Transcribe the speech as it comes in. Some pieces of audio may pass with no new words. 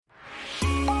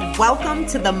Welcome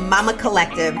to the Mama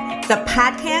Collective, the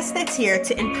podcast that's here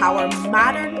to empower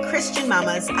modern Christian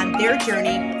mamas on their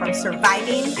journey from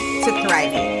surviving to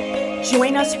thriving.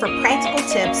 Join us for practical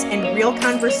tips and real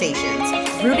conversations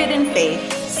rooted in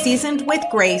faith, seasoned with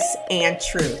grace and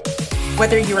truth.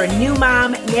 Whether you're a new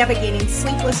mom navigating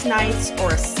sleepless nights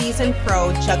or a seasoned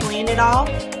pro juggling it all,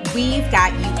 we've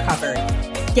got you covered.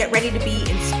 Get ready to be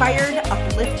inspired,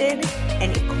 uplifted,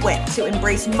 and equipped to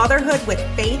embrace motherhood with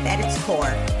faith at its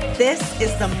core. This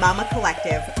is the Mama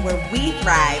Collective, where we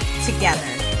thrive together.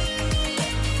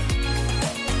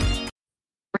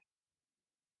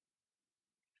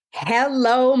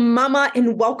 Hello, Mama,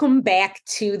 and welcome back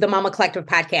to the Mama Collective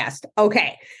podcast.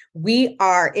 Okay, we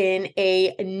are in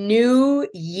a new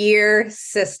year,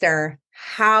 sister.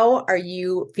 How are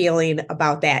you feeling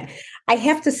about that? I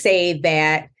have to say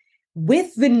that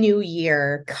with the new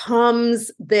year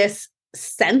comes this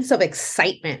sense of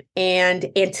excitement and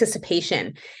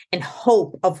anticipation and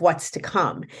hope of what's to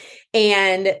come.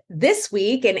 And this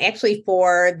week, and actually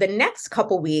for the next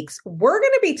couple weeks, we're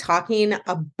going to be talking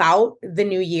about the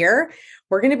new year.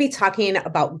 We're going to be talking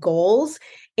about goals,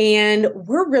 and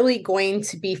we're really going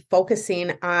to be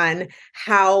focusing on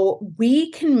how we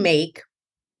can make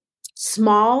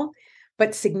small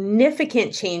but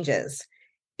significant changes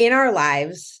in our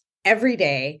lives every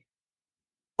day,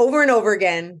 over and over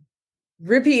again,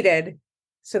 repeated,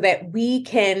 so that we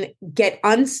can get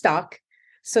unstuck,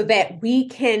 so that we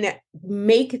can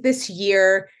make this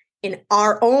year in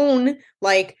our own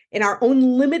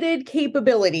limited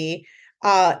capability,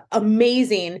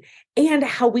 amazing, and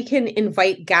how we can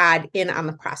invite God in on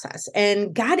the process.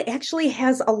 And God actually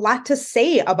has a lot to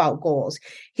say about goals.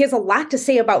 He has a lot to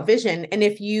say about vision. And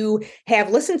if you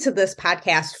have listened to this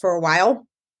podcast for a while,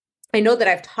 I know that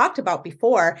I've talked about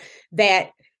before that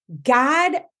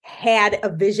God had a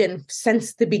vision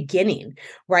since the beginning,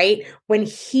 right? When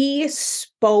he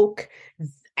spoke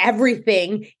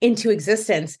everything into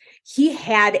existence, he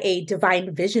had a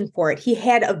divine vision for it. He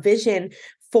had a vision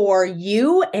for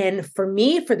you and for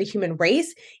me, for the human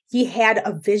race. He had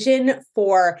a vision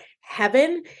for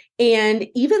heaven. And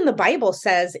even the Bible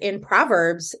says in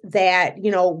Proverbs that,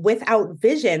 without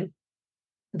vision,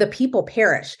 the people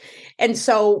perish. And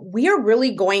so we are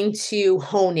really going to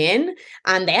hone in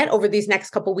on that over these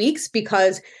next couple of weeks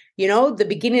because, the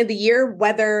beginning of the year,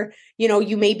 whether,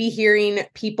 you may be hearing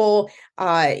people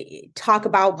talk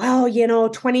about,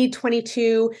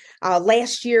 2022,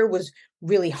 last year was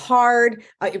really hard.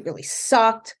 It really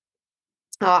sucked.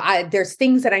 There's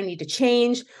things that I need to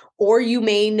change. Or you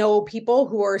may know people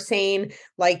who are saying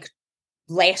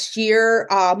last year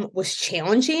was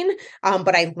challenging,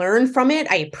 but I learned from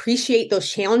it. I appreciate those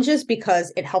challenges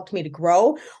because it helped me to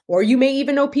grow. Or you may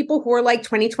even know people who are like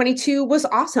 2022 was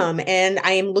awesome and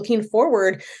I am looking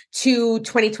forward to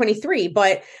 2023.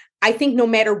 But I think no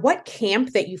matter what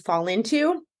camp that you fall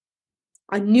into,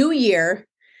 a new year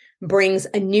brings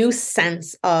a new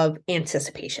sense of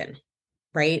anticipation,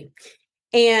 right?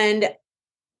 And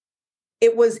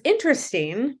it was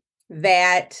interesting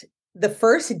that the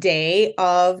first day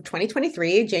of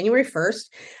 2023, January 1st,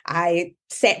 I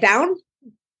sat down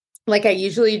like I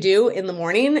usually do in the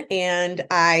morning, and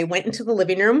I went into the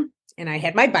living room and I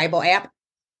had my Bible app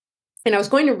and I was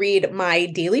going to read my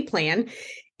daily plan.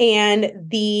 And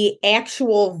the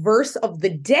actual verse of the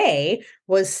day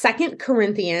was 2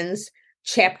 Corinthians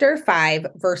chapter 5,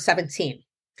 verse 17.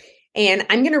 And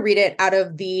I'm going to read it out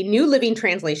of the New Living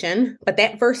Translation, but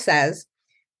that verse says,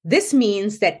 "This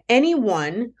means that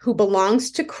anyone who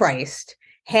belongs to Christ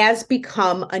has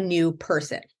become a new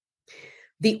person.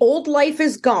 The old life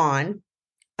is gone.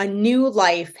 A new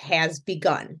life has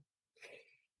begun."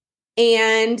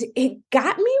 And it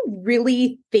got me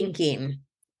really thinking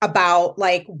about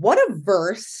what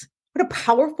a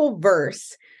powerful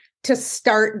verse to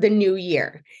start the new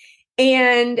year.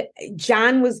 And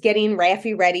John was getting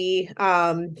Rafi ready.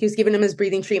 He was giving him his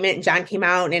breathing treatment, and John came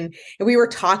out and we were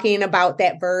talking about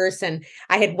that verse. And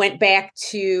I had went back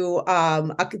to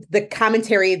the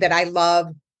commentary that I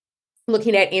love,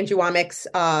 looking at Andrew Wommack's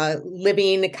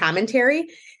living commentary.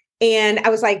 And I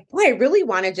was like, boy, I really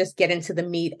want to just get into the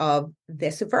meat of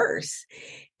this verse.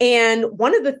 And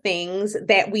one of the things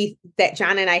that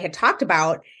John and I had talked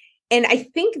about, and I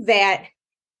think that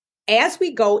as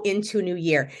we go into a new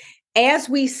year, as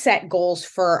we set goals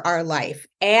for our life,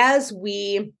 as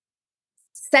we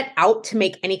set out to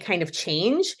make any kind of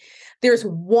change, there's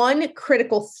one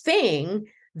critical thing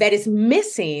that is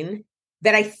missing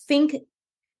that I think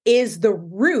is the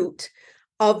root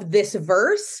of this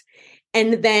verse,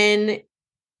 and then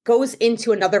goes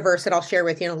into another verse that I'll share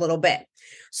with you in a little bit.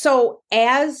 So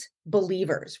as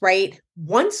believers, right,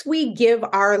 once we give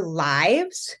our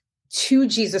lives to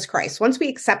Jesus Christ, once we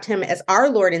accept him as our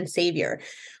Lord and Savior,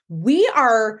 we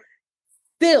are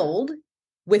filled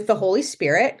with the Holy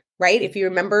Spirit, right? If you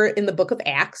remember in the book of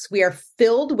Acts, we are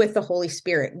filled with the Holy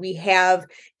Spirit. We have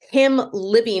him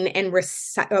living and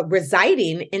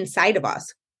residing inside of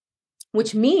us,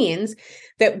 which means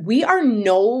that we are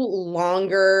no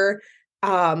longer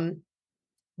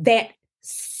that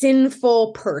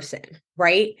sinful person,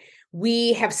 right?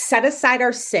 We have set aside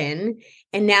our sin.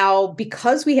 And now,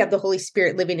 because we have the Holy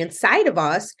Spirit living inside of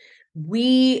us,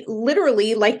 we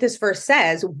literally, like this verse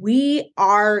says, we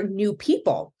are new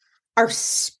people. Our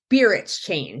spirits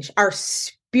change. Our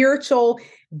spiritual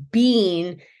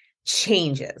being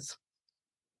changes.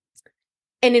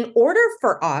 And in order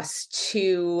for us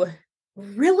to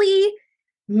really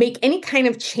make any kind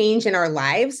of change in our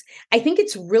lives, I think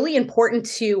it's really important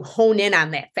to hone in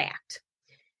on that fact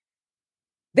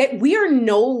that we are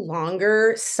no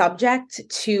longer subject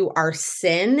to our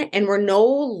sin and we're no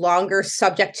longer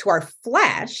subject to our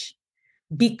flesh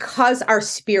because our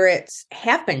spirits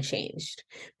have been changed,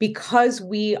 because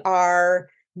we are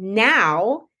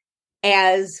now,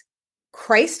 as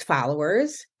Christ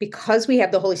followers, because we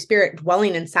have the Holy Spirit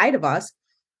dwelling inside of us,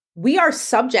 we are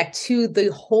subject to the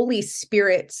Holy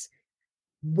Spirit's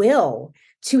will,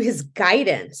 to his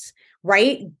guidance,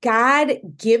 right? God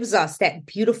gives us that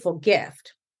beautiful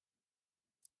gift.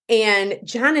 And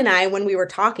John and I, when we were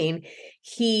talking,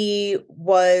 he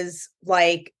was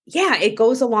like, yeah, it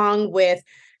goes along with,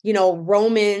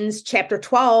 Romans chapter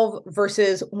 12,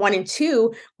 verses 1 and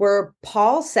 2, where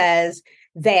Paul says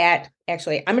that,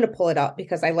 actually, I'm going to pull it up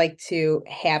because I like to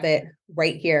have it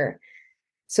right here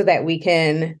so that we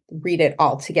can read it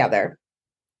all together.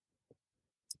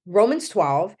 Romans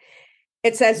 12,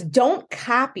 it says, don't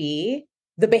copy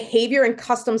the behavior and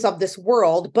customs of this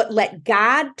world, but let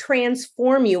God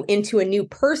transform you into a new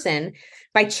person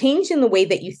by changing the way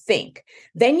that you think.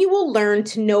 Then you will learn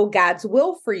to know God's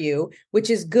will for you, which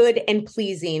is good and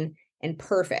pleasing and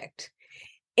perfect.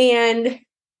 And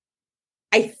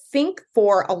I think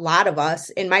for a lot of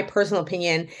us, in my personal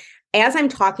opinion, as I'm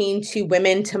talking to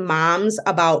women, to moms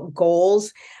about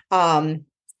goals, and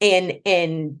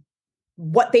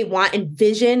what they want and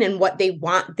vision and what they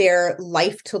want their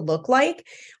life to look like,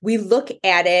 we look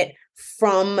at it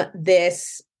from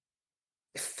this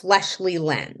fleshly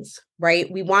lens,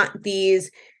 right? We want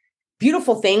these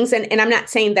beautiful things. And I'm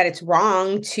not saying that it's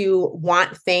wrong to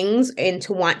want things and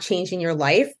to want change in your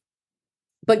life,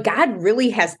 but God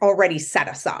really has already set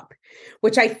us up,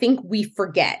 which I think we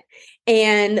forget.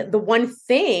 And the one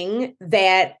thing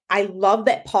that I love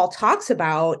that Paul talks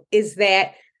about is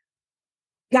that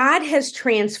God has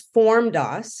transformed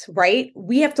us, right?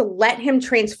 We have to let him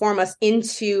transform us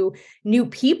into new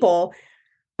people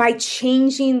by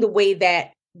changing the way that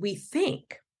we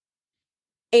think.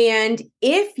 And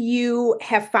if you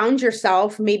have found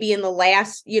yourself maybe in the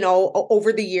last,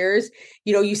 over the years,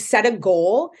 you set a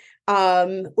goal,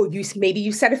 or maybe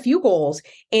you set a few goals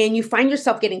and you find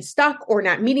yourself getting stuck or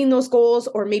not meeting those goals,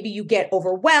 or maybe you get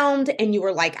overwhelmed and you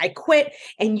were like, I quit,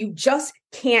 and you just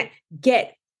can't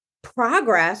get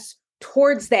progress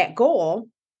towards that goal.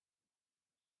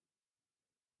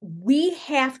 We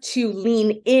have to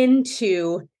lean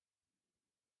into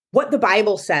what the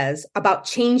Bible says about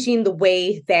changing the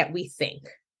way that we think,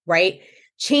 right?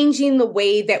 Changing the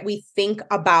way that we think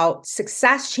about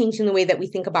success, changing the way that we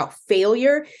think about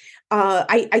failure.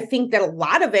 I think that a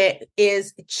lot of it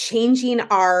is changing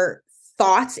our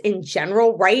thoughts in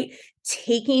general, right?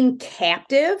 Taking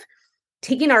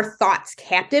our thoughts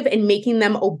captive and making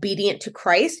them obedient to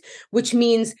Christ, which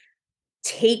means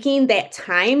taking that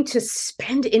time to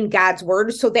spend in God's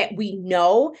word so that we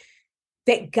know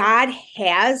that God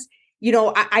has,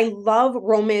 I love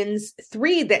Romans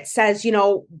 3 that says,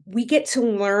 we get to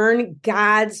learn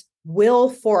God's will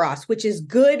for us, which is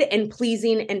good and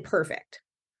pleasing and perfect.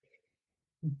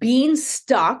 Being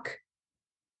stuck,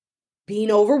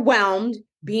 being overwhelmed,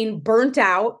 being burnt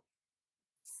out,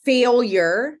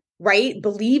 failure, right?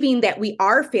 Believing that we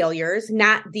are failures,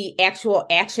 not the actual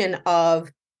action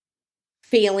of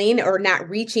failing or not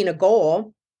reaching a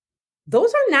goal.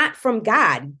 Those are not from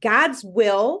God. God's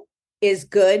will is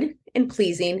good and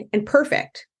pleasing and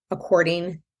perfect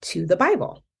according to the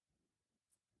Bible.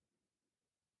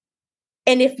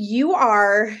 And if you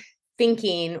are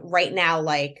thinking right now,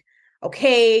 like,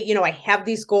 okay, I have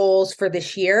these goals for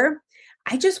this year,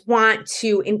 I just want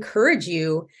to encourage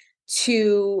you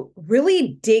to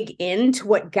really dig into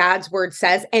what God's word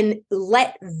says and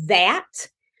let that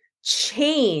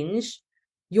change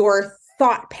your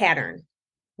thought pattern,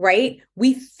 right?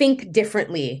 We think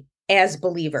differently as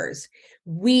believers.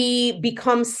 We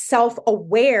become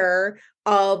self-aware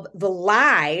of the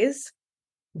lies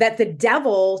that the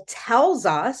devil tells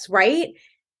us, right?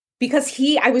 Because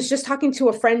I was just talking to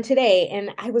a friend today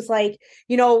and I was like,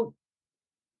 the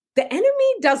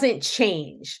enemy doesn't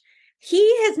change.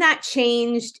 He has not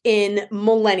changed in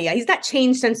millennia. He's not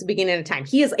changed since the beginning of time.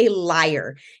 He is a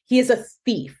liar. He is a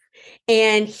thief.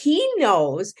 And he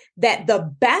knows that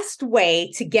the best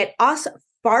way to get us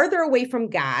farther away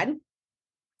from God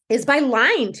is by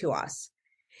lying to us.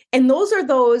 And those are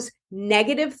those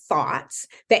negative thoughts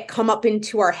that come up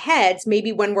into our heads,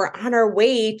 maybe when we're on our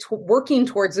way to working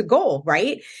towards a goal,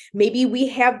 right? Maybe we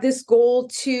have this goal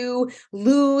to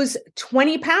lose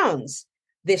 20 pounds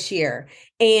this year.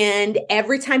 And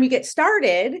every time you get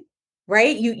started,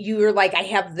 right, you're like, I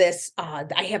have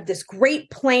this great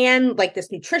plan, like this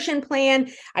nutrition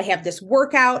plan. I have this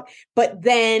workout, but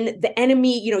then the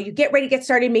enemy, you get ready to get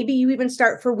started. Maybe you even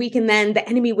start for a week and then the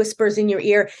enemy whispers in your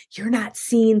ear, you're not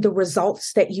seeing the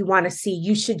results that you want to see.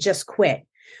 You should just quit.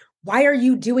 Why are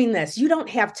you doing this? You don't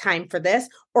have time for this,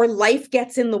 or life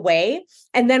gets in the way.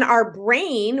 And then our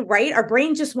brain, right? Our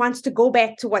brain just wants to go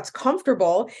back to what's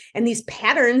comfortable. And these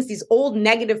patterns, these old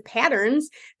negative patterns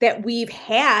that we've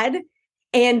had,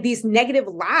 and these negative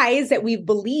lies that we've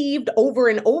believed over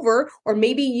and over, or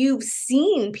maybe you've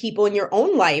seen people in your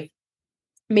own life.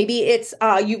 Maybe it's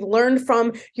you've learned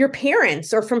from your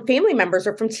parents or from family members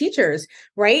or from teachers,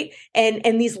 right?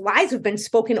 And these lies have been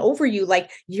spoken over you, like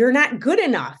you're not good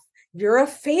enough, you're a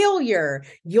failure,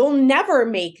 you'll never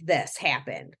make this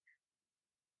happen.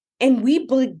 And we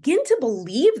begin to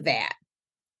believe that.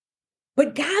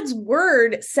 But God's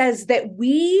word says that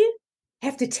we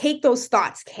have to take those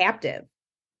thoughts captive.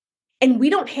 And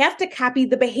we don't have to copy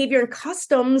the behavior and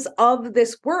customs of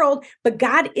this world, but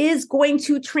God is going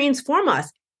to transform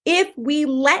us if we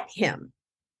let him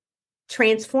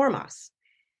transform us.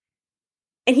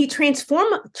 And he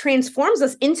transforms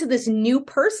us into this new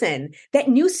person, that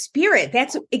new spirit.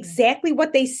 That's exactly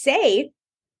what they say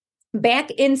back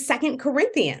in 2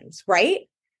 Corinthians, right?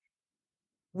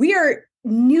 We are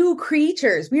new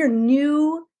creatures. We are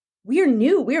new. We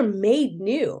are made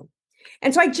new.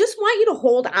 And so I just want you to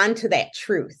hold on to that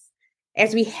truth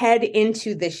as we head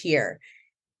into this year,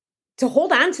 to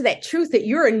hold on to that truth that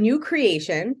you're a new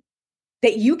creation,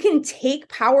 that you can take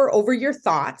power over your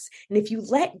thoughts. And if you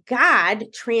let God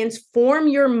transform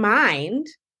your mind,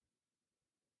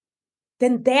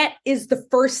 then that is the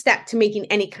first step to making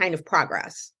any kind of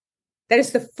progress. That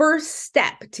is the first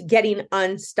step to getting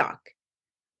unstuck.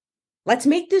 Let's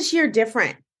make this year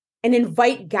different and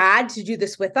invite God to do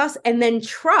this with us, and then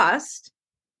trust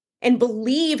and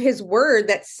believe his word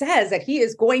that says that he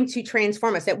is going to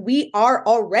transform us, that we are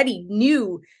already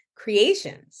new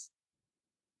creations.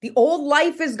 The old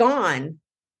life is gone.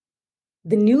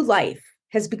 The new life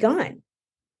has begun.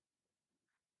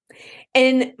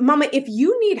 And Mama, if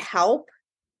you need help,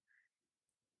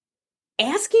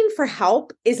 asking for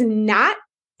help it's not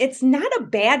a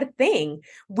bad thing.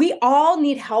 We all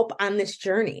need help on this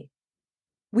journey.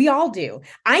 We all do.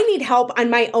 I need help on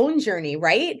my own journey,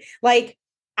 right? Like,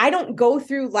 I don't go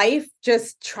through life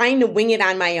just trying to wing it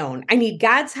on my own. I need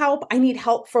God's help. I need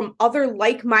help from other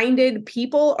like-minded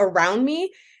people around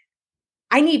me.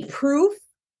 I need proof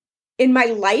in my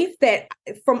life that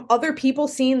from other people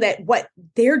seeing that what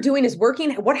they're doing is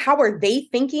working. How are they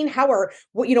thinking?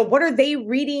 What are they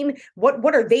reading?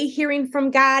 What are they hearing from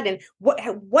God? And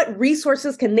what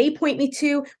resources can they point me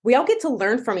to? We all get to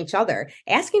learn from each other.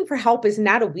 Asking for help is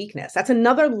not a weakness. That's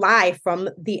another lie from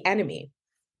the enemy.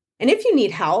 And if you need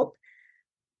help,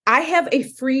 I have a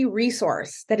free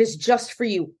resource that is just for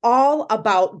you, all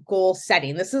about goal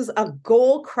setting. This is a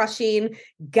goal crushing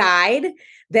guide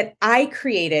that I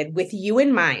created with you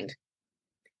in mind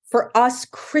for us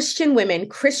Christian women,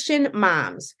 Christian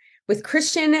moms, with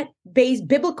Christian-based,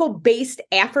 biblical-based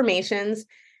affirmations.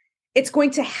 It's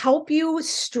going to help you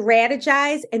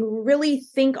strategize and really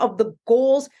think of the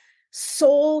goals,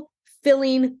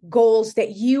 soul-filling goals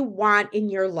that you want in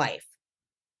your life,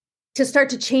 to start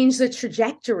to change the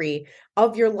trajectory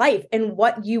of your life and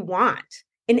what you want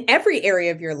in every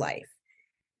area of your life.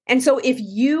 And so if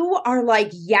you are like,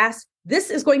 yes, this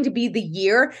is going to be the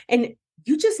year, and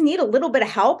you just need a little bit of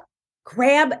help,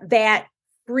 grab that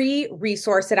free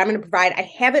resource that I'm going to provide. I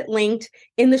have it linked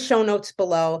in the show notes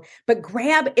below, but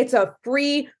it's a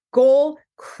free goal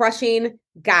crushing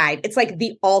guide. It's like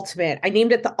the ultimate. I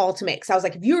named it the ultimate because I was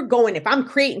like, if I'm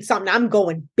creating something, I'm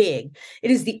going big. It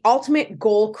is the ultimate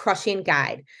goal crushing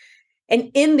guide.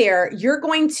 And in there, you're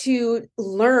going to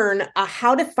learn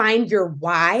how to find your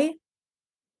why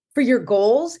for your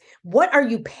goals. What are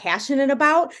you passionate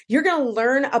about? You're going to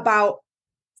learn about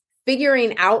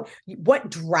figuring out what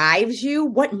drives you,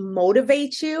 what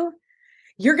motivates you.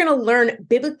 You're going to learn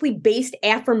biblically based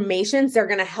affirmations. They're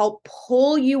going to help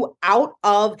pull you out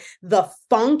of the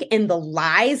funk and the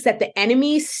lies that the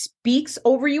enemy speaks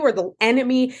over you, or the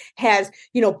enemy has,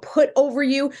 put over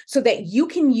you, so that you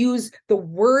can use the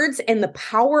words and the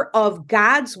power of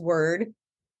God's word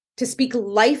to speak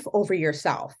life over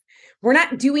yourself. We're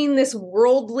not doing this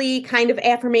worldly kind of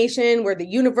affirmation where the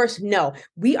universe, no,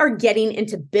 we are getting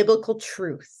into biblical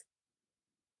truth.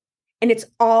 And it's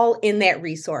all in that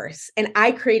resource. And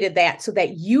I created that so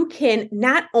that you can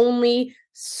not only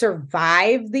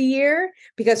survive the year,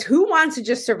 because who wants to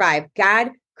just survive? God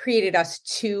created us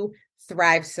to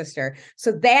thrive, sister.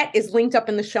 So that is linked up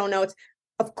in the show notes.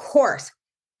 Of course,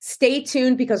 stay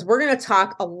tuned because we're going to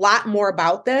talk a lot more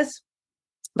about this.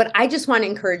 But I just want to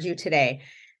encourage you today.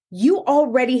 You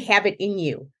already have it in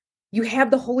you. You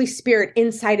have the Holy Spirit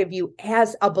inside of you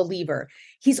as a believer.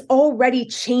 He's already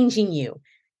changing you.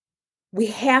 We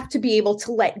have to be able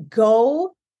to let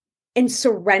go and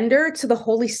surrender to the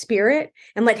Holy Spirit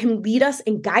and let him lead us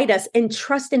and guide us, and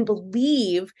trust and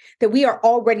believe that we are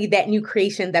already that new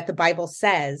creation that the Bible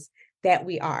says that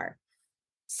we are.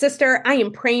 Sister, I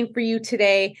am praying for you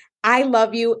today. I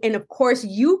love you. And of course,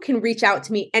 you can reach out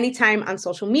to me anytime on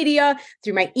social media,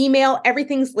 through my email.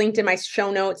 Everything's linked in my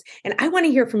show notes. And I want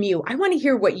to hear from you. I want to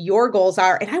hear what your goals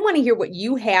are. And I want to hear what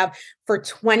you have for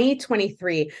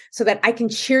 2023 so that I can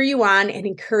cheer you on and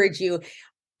encourage you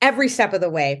every step of the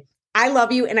way. I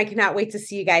love you. And I cannot wait to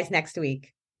see you guys next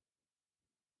week.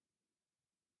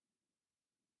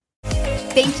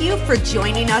 Thank you for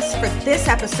joining us for this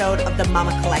episode of the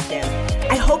Mama Collective.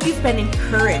 I hope you've been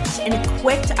encouraged and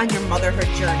equipped on your motherhood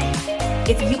journey.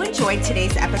 If you enjoyed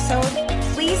today's episode,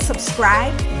 please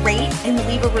subscribe, rate, and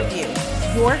leave a review.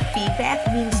 Your feedback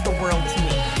means the world to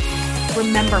me.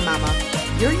 Remember, Mama,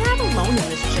 you're not alone in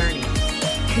this journey.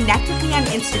 Connect with me on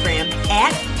Instagram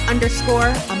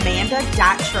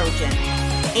 @_Amanda.Trojan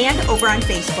and over on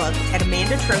Facebook at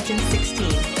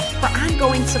AmandaTrojan16 for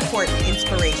ongoing support and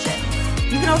inspiration.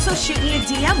 You can also shoot me a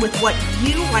DM with what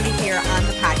you want to hear on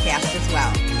the podcast as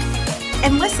well.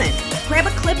 And listen, grab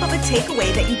a clip of a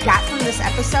takeaway that you got from this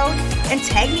episode and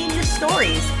tag me in your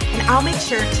stories, and I'll make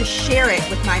sure to share it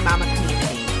with my mama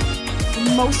community.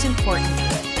 And most importantly,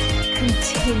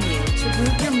 continue to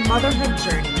root your motherhood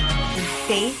journey in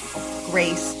faith,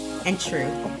 grace, and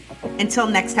truth. Until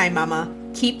next time, Mama,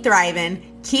 keep thriving,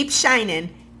 keep shining,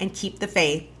 and keep the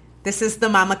faith. This is the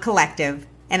Mama Collective,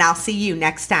 and I'll see you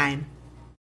next time.